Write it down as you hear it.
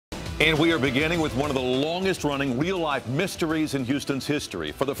And we are beginning with one of the longest-running real-life mysteries in Houston's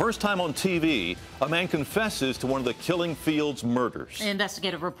history. For the first time on TV, a man confesses to one of the Killing Fields murders.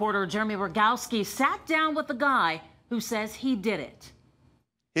 Investigative reporter Jeremy Rogowski sat down with the guy who says he did it.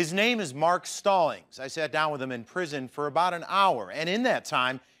 His name is Mark Stallings. I sat down with him in prison for about an hour, and in that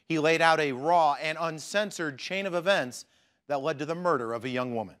time, he laid out a raw and uncensored chain of events that led to the murder of a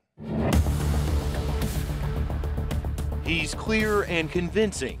young woman. He's clear and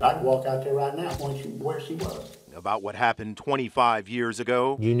convincing. I can walk out there right now where she was. About what happened 25 years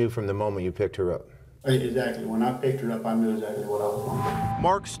ago. You knew from the moment you picked her up. Exactly. When I picked her up, I knew exactly what I was doing.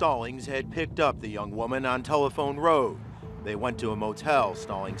 Mark Stallings had picked up the young woman on Telephone Road. They went to a motel,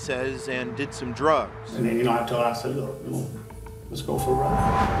 Stallings says, and did some drugs. And then, I told her, I said, look, let's go for a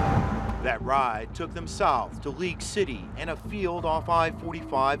ride. That ride took them south to League City and a field off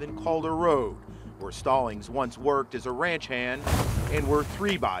I-45 in Calder Road, where Stallings once worked as a ranch hand and where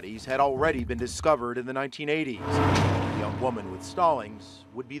 3 bodies had already been discovered in the 1980s. The young woman with Stallings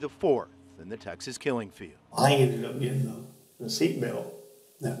would be the 4th in the Texas killing field. I ended up getting the seatbelt.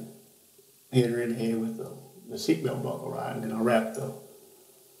 That hit her in the head with the seatbelt buckle, right? And then I wrapped the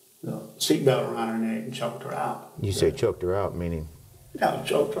seatbelt around her neck and choked her out. You say choked her out, meaning? Yeah, I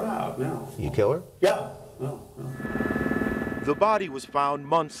choked her out, no. You kill her? Yeah, no. The body was found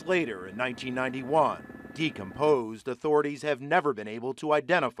months later in 1991. Decomposed, authorities have never been able to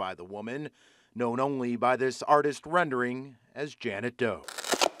identify the woman, known only by this artist rendering as Janet Doe.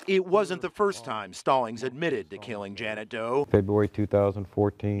 It wasn't the first time Stallings admitted to killing Janet Doe. February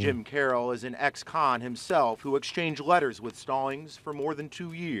 2014. Jim Carroll is an ex-con himself who exchanged letters with Stallings for more than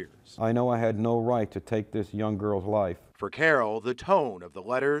 2 years. I know I had no right to take this young girl's life. For Carroll, the tone of the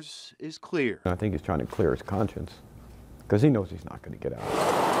letters is clear. I think he's trying to clear his conscience, because he knows he's not going to get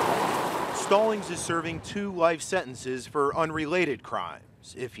out. Stallings is serving 2 life sentences for unrelated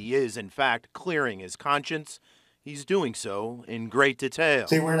crimes. If he is, in fact, clearing his conscience, he's doing so in great detail.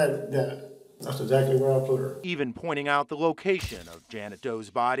 See where that's exactly where I put her. Even pointing out the location of Janet Doe's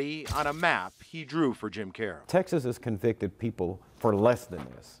body on a map he drew for Jim Carroll. Texas has convicted people for less than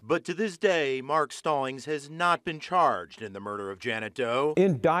this. But to this day, Mark Stallings has not been charged in the murder of Janet Doe.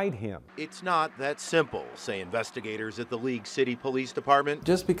 Indict him. It's not that simple, say investigators at the League City Police Department.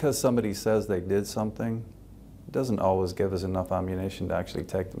 Just because somebody says they did something doesn't always give us enough ammunition to actually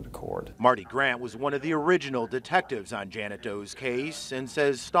take them to court. Marty Grant was one of the original detectives on Janet Doe's case and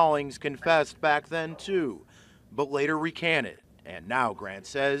says Stallings confessed back then too, but later recanted. And now Grant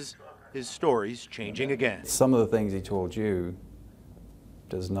says his story's changing again. Some of the things he told you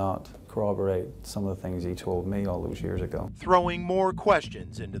does not corroborate some of the things he told me all those years ago. Throwing more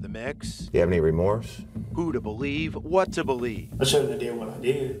questions into the mix. Do you have any remorse? Who to believe, what to believe. I certainly did what I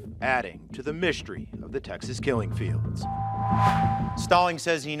did. Adding to the mystery of the Texas killing fields. Stallings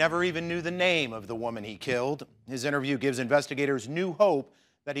says he never even knew the name of the woman he killed. His interview gives investigators new hope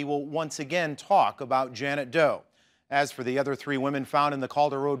that he will once again talk about Janet Doe. As for the other 3 women found in the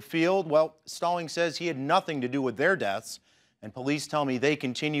Calder Road field, well, Stallings says he had nothing to do with their deaths, and police tell me they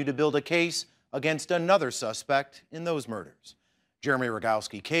continue to build a case against another suspect in those murders. Jeremy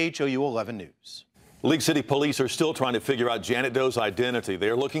Rogowski, KHOU 11 News. League City police are still trying to figure out Janet Doe's identity. They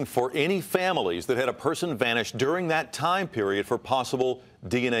are looking for any families that had a person vanish during that time period for possible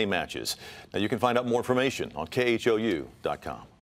DNA matches. Now, you can find out more information on KHOU.com.